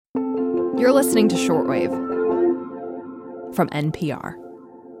You're listening to Shortwave from NPR.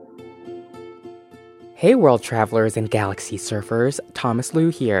 Hey world travelers and galaxy surfers, Thomas Lu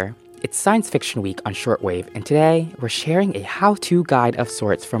here. It's Science Fiction Week on Shortwave, and today we're sharing a how-to guide of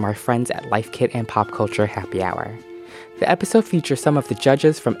sorts from our friends at Life Kit and Pop Culture Happy Hour. The episode features some of the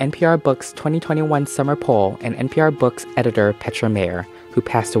judges from NPR Books' 2021 Summer Poll and NPR Books editor Petra Mayer, who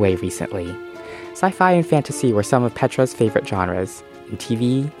passed away recently. Sci-fi and fantasy were some of Petra's favorite genres, in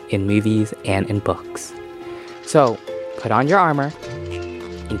TV, in movies, and in books. So, put on your armor,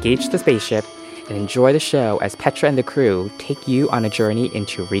 engage the spaceship, and enjoy the show as Petra and the crew take you on a journey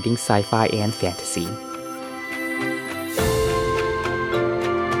into reading sci-fi and fantasy.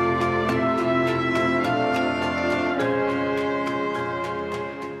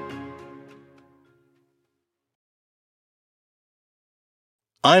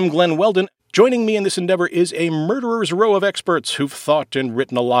 I'm Glenn Weldon. Joining me in this endeavor is a murderer's row of experts who've thought and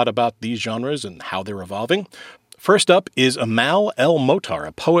written a lot about these genres and how they're evolving. First up is Amal El-Mohtar,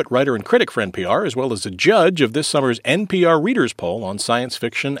 a poet, writer, and critic for NPR, as well as a judge of this summer's NPR Readers' Poll on science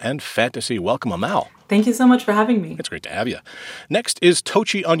fiction and fantasy. Welcome, Amal. Thank you so much for having me. It's great to have you. Next is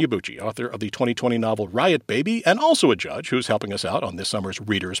Tochi Onyebuchi, author of the 2020 novel Riot Baby, and also a judge who's helping us out on this summer's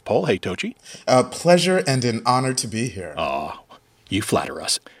Readers' Poll. Hey, Tochi. A pleasure and an honor to be here. Aw, you flatter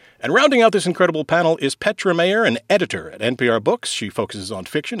us. And rounding out this incredible panel is Petra Mayer, an editor at NPR Books. She focuses on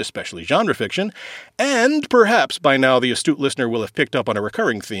fiction, especially genre fiction. And perhaps by now the astute listener will have picked up on a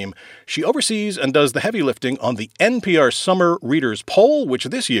recurring theme. She oversees and does the heavy lifting on the NPR Summer Readers' Poll, which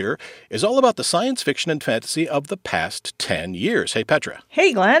this year is all about the science fiction and fantasy of the past 10 years. Hey, Petra.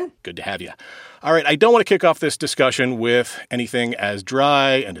 Hey, Glenn. Good to have you. All right, I don't want to kick off this discussion with anything as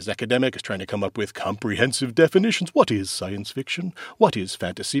dry and as academic as trying to come up with comprehensive definitions. What is science fiction? What is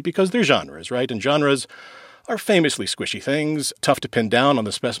fantasy? Because they're genres, right? And genres are famously squishy things, tough to pin down on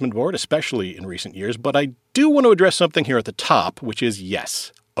the specimen board, especially in recent years. But I do want to address something here at the top, which is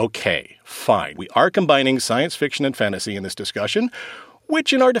yes, okay, fine. We are combining science fiction and fantasy in this discussion,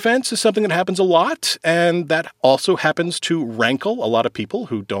 which in our defense is something that happens a lot, and that also happens to rankle a lot of people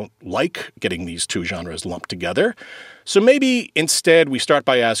who don't like getting these two genres lumped together. So maybe instead we start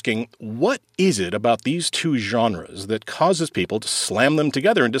by asking, what is it about these two genres that causes people to slam them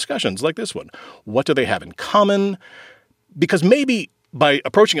together in discussions like this one? What do they have in common? Because maybe by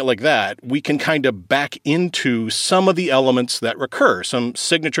approaching it like that, we can kind of back into some of the elements that recur, some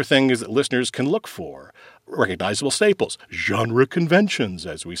signature things that listeners can look for. Recognizable staples, genre conventions,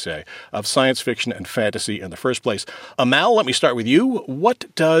 as we say, of science fiction and fantasy in the first place. Amal, let me start with you.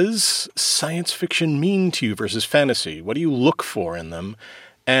 What does science fiction mean to you versus fantasy? What do you look for in them?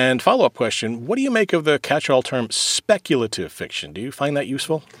 And follow-up question, what do you make of the catch-all term speculative fiction? Do you find that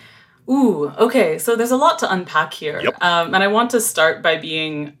useful? Ooh, okay. So there's a lot to unpack here. Yep. And I want to start by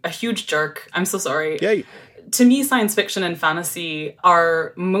being a huge jerk. I'm so sorry. Yay. To me, science fiction and fantasy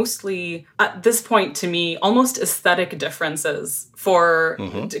are mostly, at this point, to me, almost aesthetic differences for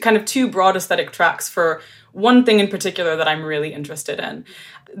kind of two broad aesthetic tracks for one thing in particular that I'm really interested in.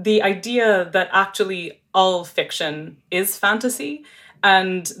 The idea that actually all fiction is fantasy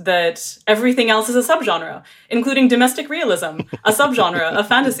and that everything else is a subgenre, including domestic realism, a subgenre of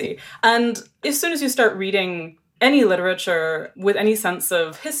fantasy. And as soon as you start reading any literature with any sense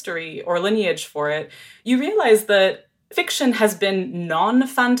of history or lineage for it, you realize that fiction has been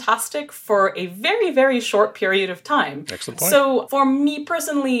non-fantastic for a very, very short period of time. Excellent point. So for me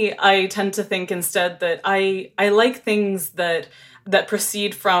personally, I tend to think instead that I like things that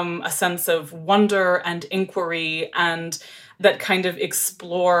proceed from a sense of wonder and inquiry and that kind of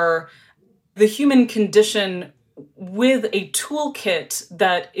explore the human condition with a toolkit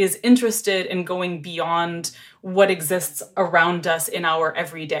that is interested in going beyond what exists around us in our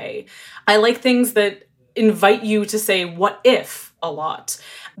everyday. I like things that invite you to say, what if, a lot.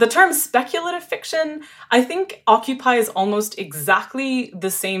 The term speculative fiction, I think, occupies almost exactly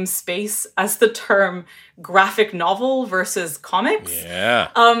the same space as the term graphic novel versus comics. Yeah.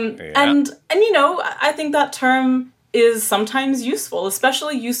 And you know, I think that term is sometimes useful,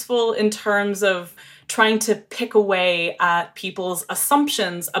 especially useful in terms of trying to pick away at people's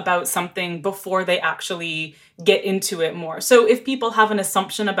assumptions about something before they actually get into it more. So if people have an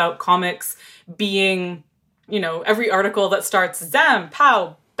assumption about comics being, you know, every article that starts zam,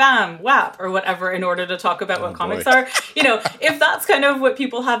 pow, bam, whap, or whatever in order to talk about what comics are, you know, if that's kind of what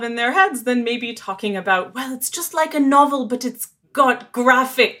people have in their heads, then maybe talking about, well, it's just like a novel, but it's God,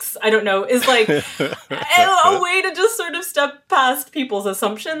 graphics, I don't know, is like a way to just sort of step past people's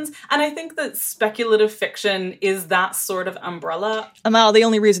assumptions. And I think that speculative fiction is that sort of umbrella. Amal, the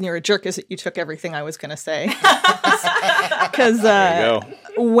only reason you're a jerk is that you took everything I was going to say. Because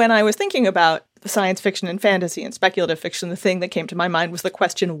when I was thinking about science fiction and fantasy and speculative fiction, the thing that came to my mind was the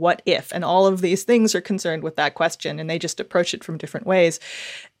question, what if? And all of these things are concerned with that question, and they just approach it from different ways.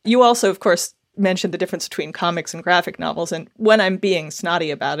 You also, of course, mentioned the difference between comics and graphic novels, and when I'm being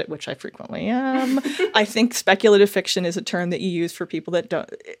snotty about it, which I frequently am, I think speculative fiction is a term that you use for people that don't...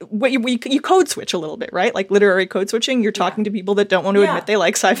 You code switch a little bit, right? Like literary code switching, you're talking to people that don't want to admit they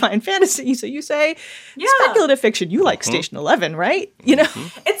like sci-fi and fantasy, so you say, speculative fiction, you like Station 11, right? You know?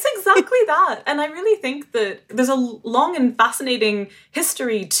 It's exactly that. And I really think that there's a long and fascinating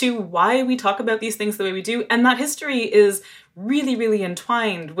history to why we talk about these things the way we do, and that history is really, really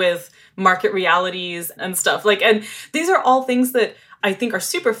entwined with market realities and stuff. And these are all things that I think are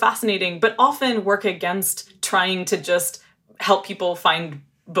super fascinating, but often work against trying to just help people find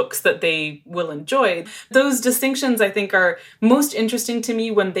books that they will enjoy. Those distinctions, I think, are most interesting to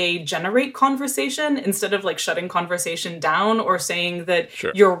me when they generate conversation instead of shutting conversation down or saying that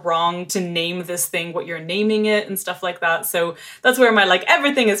you're wrong to name this thing what you're naming it and stuff like that. So that's where my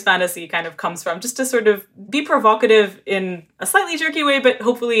everything is fantasy kind of comes from, just to sort of be provocative in a slightly jerky way, but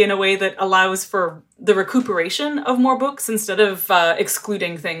hopefully in a way that allows for the recuperation of more books instead of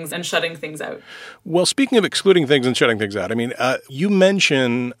excluding things and shutting things out. Well, speaking of excluding things and shutting things out, I mean, you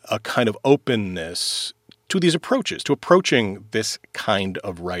mention a kind of openness to these approaches, to approaching this kind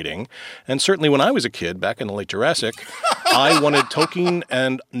of writing. And certainly when I was a kid, back in the late Jurassic, I wanted Tolkien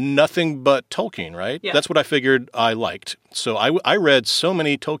and nothing but Tolkien, right? Yeah. That's what I figured I liked. So I read so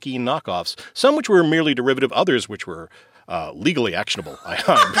many Tolkien knockoffs, some which were merely derivative, others which were legally actionable.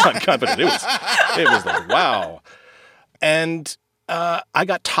 I'm confident. It was like, wow. And I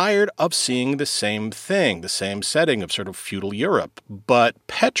got tired of seeing the same thing, the same setting of sort of feudal Europe. But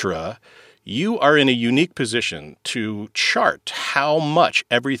Petra, you are in a unique position to chart how much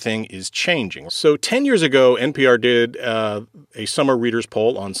everything is changing. So 10 years ago, NPR did a summer readers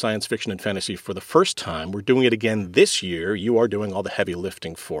poll on science fiction and fantasy for the first time. We're doing it again this year. You are doing all the heavy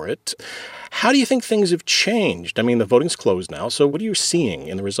lifting for it. How do you think things have changed? I mean, the voting's closed now, so what are you seeing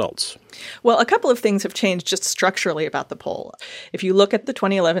in the results? Well, a couple of things have changed just structurally about the poll. If you look at the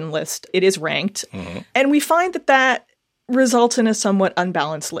 2011 list, it is ranked, and we find that results in a somewhat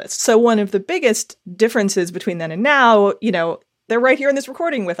unbalanced list. So one of the biggest differences between then and now, they're right here in this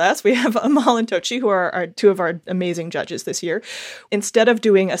recording with us. We have Amal and Tochi, who are two of our amazing judges this year. Instead of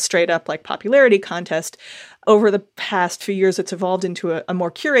doing a straight up popularity contest, over the past few years, it's evolved into a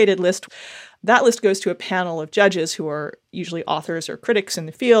more curated list. That list goes to a panel of judges who are usually authors or critics in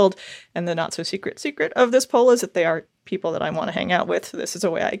the field. And the not so secret of this poll is that they are people that I want to hang out with. So this is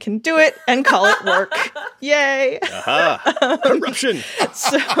a way I can do it and call it work. Yay. Corruption.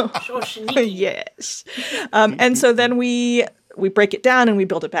 Yes. And so then we break it down and we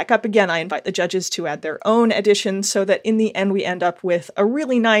build it back up again. I invite the judges to add their own additions so that in the end we end up with a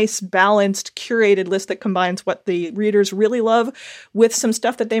really nice, balanced, curated list that combines what the readers really love with some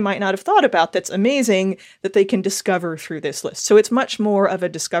stuff that they might not have thought about that's amazing that they can discover through this list. So it's much more of a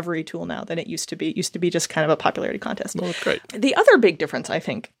discovery tool now than it used to be. It used to be just kind of a popularity contest. Well, that's great. The other big difference, I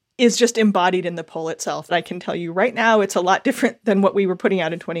think, is just embodied in the poll itself. I can tell you right now, it's a lot different than what we were putting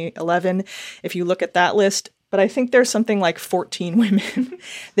out in 2011. If you look at that list, but I think there's something like 14 women.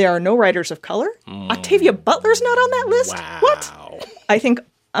 There are no writers of color. Octavia Butler's not on that list. Wow. What? I think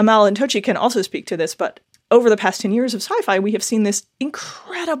Amal and Tochi can also speak to this, but over the past 10 years of sci-fi, we have seen this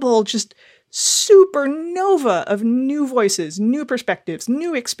incredible, just supernova of new voices, new perspectives,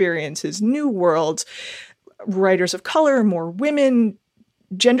 new experiences, new worlds, writers of color, more women,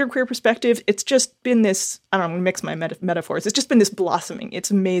 genderqueer perspective. It's just been this, I don't know, I'm going to mix my metaphors. It's just been this blossoming. It's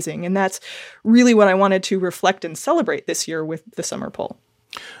amazing. And that's really what I wanted to reflect and celebrate this year with the summer poll.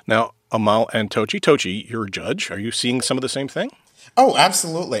 Now, Amal and Tochi. Tochi, you're a judge. Are you seeing some of the same thing? Oh,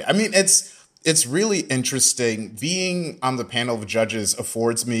 absolutely. I mean, it's really interesting. Being on the panel of judges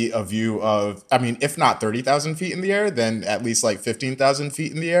affords me a view of, I mean, if not 30,000 feet in the air, then at least 15,000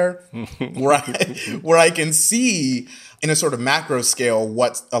 feet in the air, where I can see in a sort of macro scale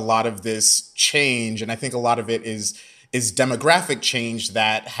what a lot of this change, and I think a lot of it is demographic change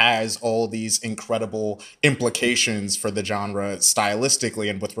that has all these incredible implications for the genre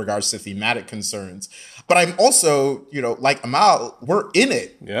stylistically and with regards to thematic concerns. But I'm also, like Amal, we're in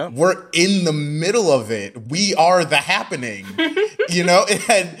it. Yeah. We're in the middle of it. We are the happening,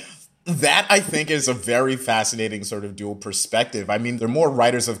 and That, I think, is a very fascinating sort of dual perspective. I mean, there are more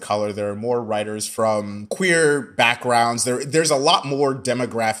writers of color. There are more writers from queer backgrounds. There's a lot more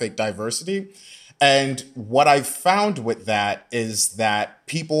demographic diversity. And what I've found with that is that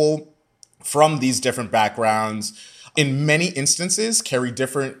people from these different backgrounds, in many instances, carry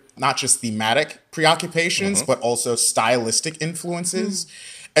different, not just thematic preoccupations, but also stylistic influences.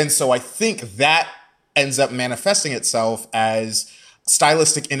 And so I think that ends up manifesting itself as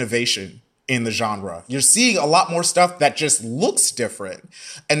stylistic innovation in the genre. You're seeing a lot more stuff that just looks different.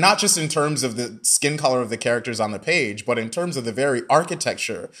 And not just in terms of the skin color of the characters on the page, but in terms of the very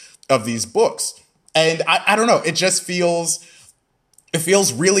architecture of these books. And I don't know, it feels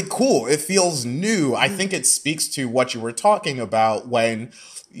really cool. It feels new. I think it speaks to what you were talking about when,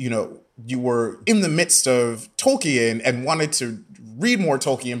 you were in the midst of Tolkien and wanted to read more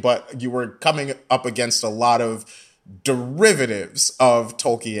Tolkien, but you were coming up against a lot of derivatives of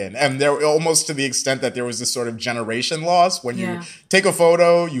Tolkien. And they're almost to the extent that there was this sort of generation loss. When you take a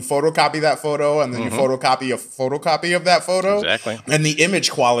photo, you photocopy that photo, and then you photocopy a photocopy of that photo. Exactly. And the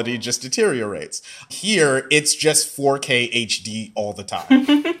image quality just deteriorates. Here, it's just 4K HD all the time.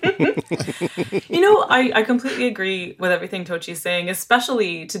 I completely agree with everything Tochi's saying,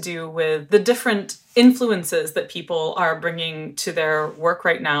 especially to do with the different influences that people are bringing to their work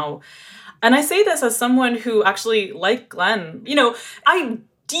right now. And I say this as someone who actually, like Glenn, I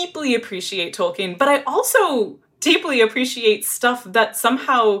deeply appreciate Tolkien, but I also deeply appreciate stuff that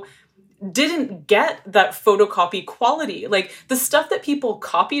somehow didn't get that photocopy quality. Like, the stuff that people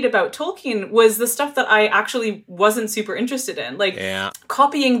copied about Tolkien was the stuff that I actually wasn't super interested in. Like,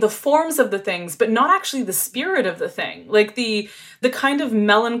 copying the forms of the things, but not actually the spirit of the thing. Like, the kind of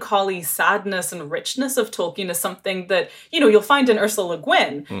melancholy sadness and richness of Tolkien is something that, you'll find in Ursula Le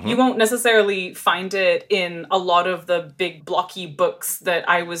Guin. You won't necessarily find it in a lot of the big blocky books that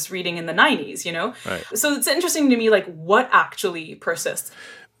I was reading in the 90s, Right. So it's interesting to me, like, what actually persists.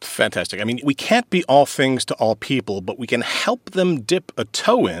 Fantastic. I mean, we can't be all things to all people, but we can help them dip a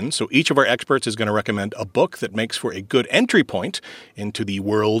toe in. So each of our experts is going to recommend a book that makes for a good entry point into the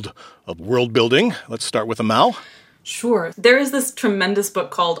world of world building. Let's start with Amal. Sure. There is this tremendous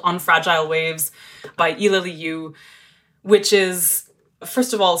book called On Fragile Waves by Yilili Yu, which is,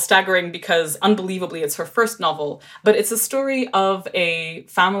 first of all, staggering because unbelievably it's her first novel, but it's a story of a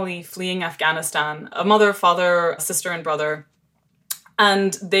family fleeing Afghanistan, a mother, father, sister, and brother.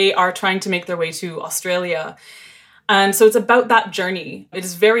 And they are trying to make their way to Australia. And so it's about that journey. It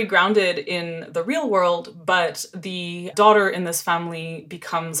is very grounded in the real world, but the daughter in this family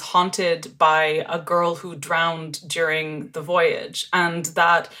becomes haunted by a girl who drowned during the voyage. And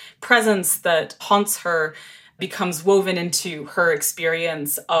that presence that haunts her becomes woven into her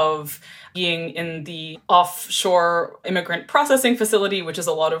experience of being in the offshore immigrant processing facility, which is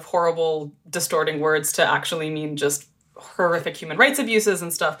a lot of horrible, distorting words to actually mean just horrific human rights abuses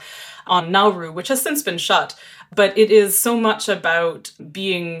and stuff, on Nauru, which has since been shut. But it is so much about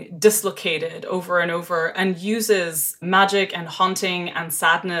being dislocated over and over, and uses magic and haunting and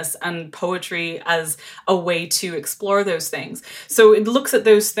sadness and poetry as a way to explore those things. So it looks at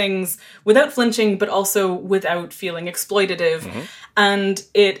those things without flinching, but also without feeling exploitative. And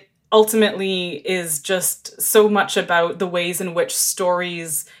it ultimately is just so much about the ways in which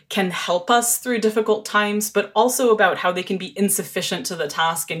stories can help us through difficult times, but also about how they can be insufficient to the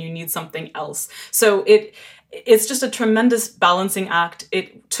task and you need something else. So it's just a tremendous balancing act.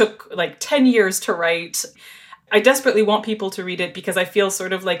 It took like 10 years to write. I desperately want people to read it because I feel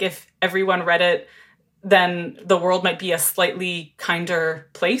sort of like if everyone read it, then the world might be a slightly kinder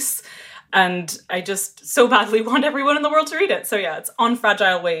place. And I just so badly want everyone in the world to read it. So yeah, it's On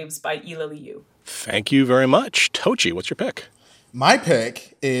Fragile Waves by Yilili Yu. Thank you very much. Tochi, what's your pick? My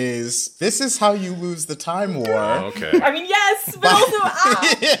pick is This Is How You Lose the Time War. Okay. I mean, yes, but also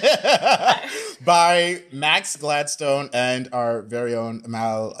by Max Gladstone and our very own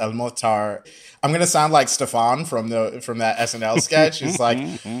Amal El-Mohtar. I'm going to sound like Stefan from that SNL sketch. He's like,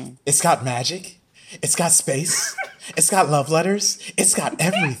 it's got magic. It's got space. It's got love letters. It's got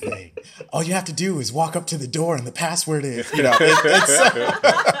everything. All you have to do is walk up to the door and the password is,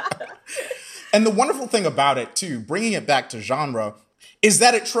 And the wonderful thing about it, too, bringing it back to genre, is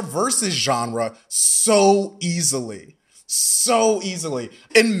that it traverses genre so easily. So easily.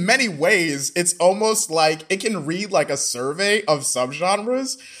 In many ways, it's almost like it can read like a survey of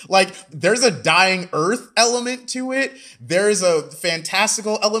subgenres. Like, there's a dying earth element to it. There's a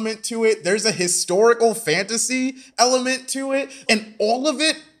fantastical element to it. There's a historical fantasy element to it. And all of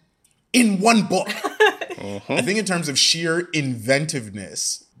it in one book. I think in terms of sheer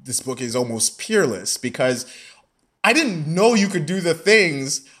inventiveness, this book is almost peerless because I didn't know you could do the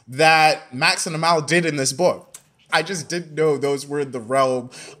things that Max and Amal did in this book. I just didn't know those were in the realm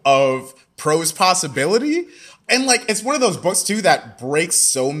of prose possibility. And like, it's one of those books too that breaks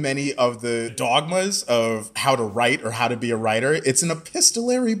so many of the dogmas of how to write or how to be a writer. It's an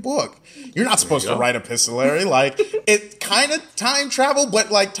epistolary book. You're not supposed to write epistolary. Like, it's kind of time travel,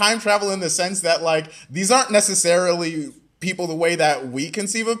 but like time travel in the sense that like, these aren't necessarily people the way that we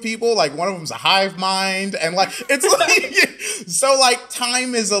conceive of people. Like, one of them's a hive mind, and like, it's like, so like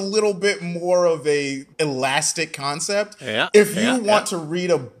time is a little bit more of a elastic concept. If you want to read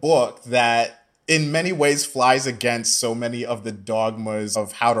a book that in many ways flies against so many of the dogmas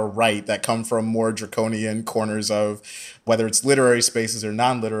of how to write that come from more draconian corners of whether it's literary spaces or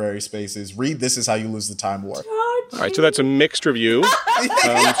non-literary spaces, read This Is How You Lose the Time War. All right, so that's a mixed review. So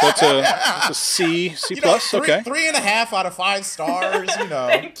it's a C plus. Okay, 3.5 out of 5 stars.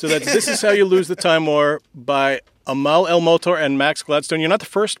 So that's This Is How You Lose the Time War by Amal El-Motor and Max Gladstone. You're not the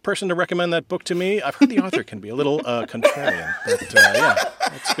first person to recommend that book to me. I've heard the author can be a little contrarian, but yeah,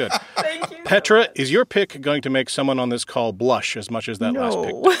 that's good. Thank you. Petra, is your pick going to make someone on this call blush as much as that last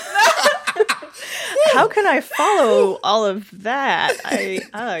pick did? How can I follow all of that?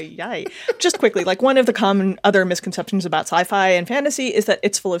 Just quickly, like, one of the common other misconceptions about sci-fi and fantasy is that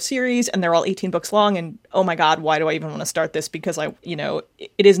it's full of series and they're all 18 books long. And oh my God, why do I even want to start this? Because it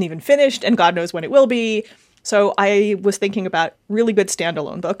isn't even finished and God knows when it will be. So I was thinking about really good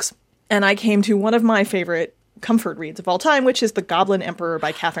standalone books, and I came to one of my favorite comfort reads of all time, which is The Goblin Emperor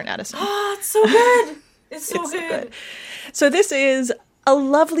by Catherine Addison. Oh, it's so good. It's so good. So this is a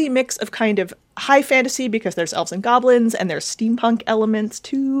lovely mix of kind of high fantasy, because there's elves and goblins, and there's steampunk elements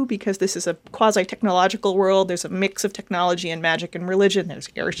too, because this is a quasi-technological world. There's a mix of technology and magic and religion. There's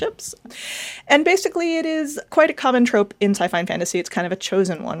airships. And basically it is quite a common trope in sci-fi and fantasy. It's kind of a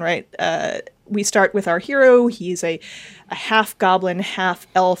chosen one, right? We start with our hero. He's a half-goblin,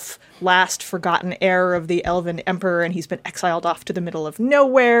 half-elf, last forgotten heir of the elven emperor, and he's been exiled off to the middle of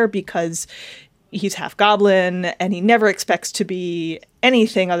nowhere because he's half goblin, and he never expects to be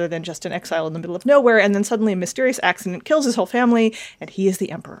anything other than just an exile in the middle of nowhere. And then suddenly a mysterious accident kills his whole family, and he is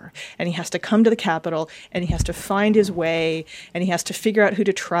the emperor. And he has to come to the capital, and he has to find his way, and he has to figure out who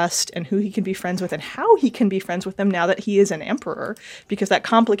to trust and who he can be friends with and how he can be friends with them now that he is an emperor, because that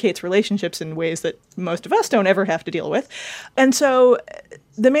complicates relationships in ways that most of us don't ever have to deal with. And so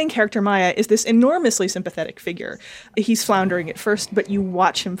the main character, Maya, is this enormously sympathetic figure. He's floundering at first, but you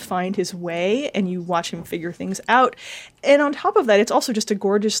watch him find his way and you watch him figure things out. And on top of that, it's also just a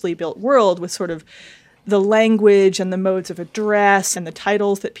gorgeously built world with sort of the language and the modes of address, and the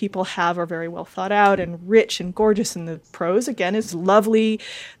titles that people have are very well thought out and rich and gorgeous. And the prose, again, is lovely.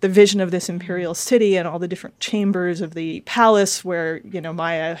 The vision of this imperial city and all the different chambers of the palace where,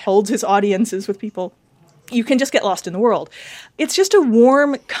 Maya holds his audiences with people. You can just get lost in the world. It's just a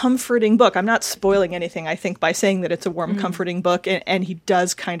warm, comforting book. I'm not spoiling anything, I think, by saying that it's a warm, comforting book, and he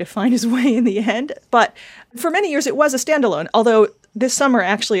does kind of find his way in the end. But for many years, it was a standalone, although this summer,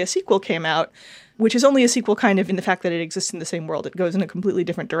 actually, a sequel came out, which is only a sequel kind of in the fact that it exists in the same world. It goes in a completely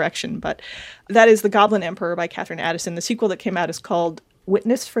different direction. But that is The Goblin Emperor by Catherine Addison. The sequel that came out is called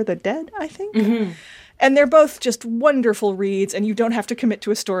Witness for the Dead, I think. Mm-hmm. And they're both just wonderful reads, and you don't have to commit to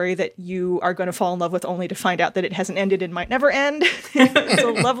a story that you are going to fall in love with only to find out that it hasn't ended and might never end. It's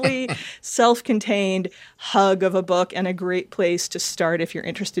a lovely, self-contained hug of a book and a great place to start if you're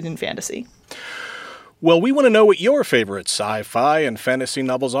interested in fantasy. Well, we want to know what your favorite sci-fi and fantasy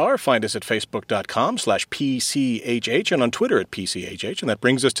novels are. Find us at facebook.com/PCHH and on Twitter at PCHH. And that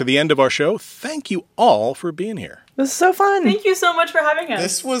brings us to the end of our show. Thank you all for being here. It was so fun. Thank you so much for having us.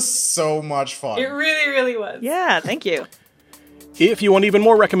 This was so much fun. It really, really was. Yeah, thank you. If you want even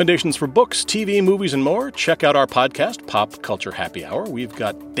more recommendations for books, TV, movies, and more, check out our podcast, Pop Culture Happy Hour. We've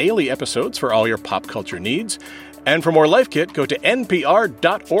got daily episodes for all your pop culture needs. And for more Life Kit, go to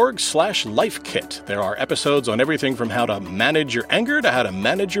npr.org/lifekit. There are episodes on everything from how to manage your anger to how to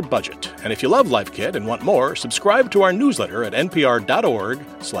manage your budget. And if you love Life Kit and want more, subscribe to our newsletter at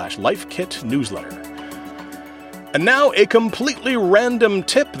npr.org/lifekitnewsletter. And now a completely random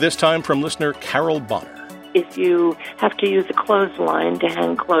tip, this time from listener Carol Bonner. If you have to use a clothesline to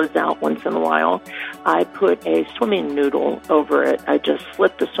hang clothes out once in a while, I put a swimming noodle over it. I just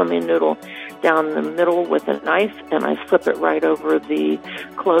slip the swimming noodle down the middle with a knife, and I slip it right over the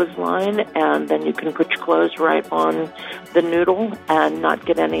clothesline, and then you can put your clothes right on the noodle and not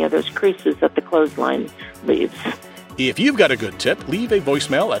get any of those creases that the clothesline leaves. If you've got a good tip, leave a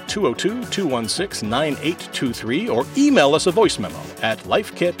voicemail at 202-216-9823 or email us a voice memo at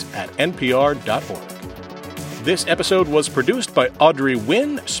lifekit@npr.org. This episode was produced by Audrey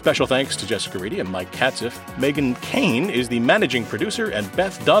Wynn. Special thanks to Jessica Reedy and Mike Katziff. Megan Kane is the managing producer, and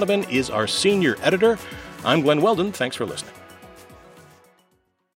Beth Donovan is our senior editor. I'm Glenn Weldon. Thanks for listening.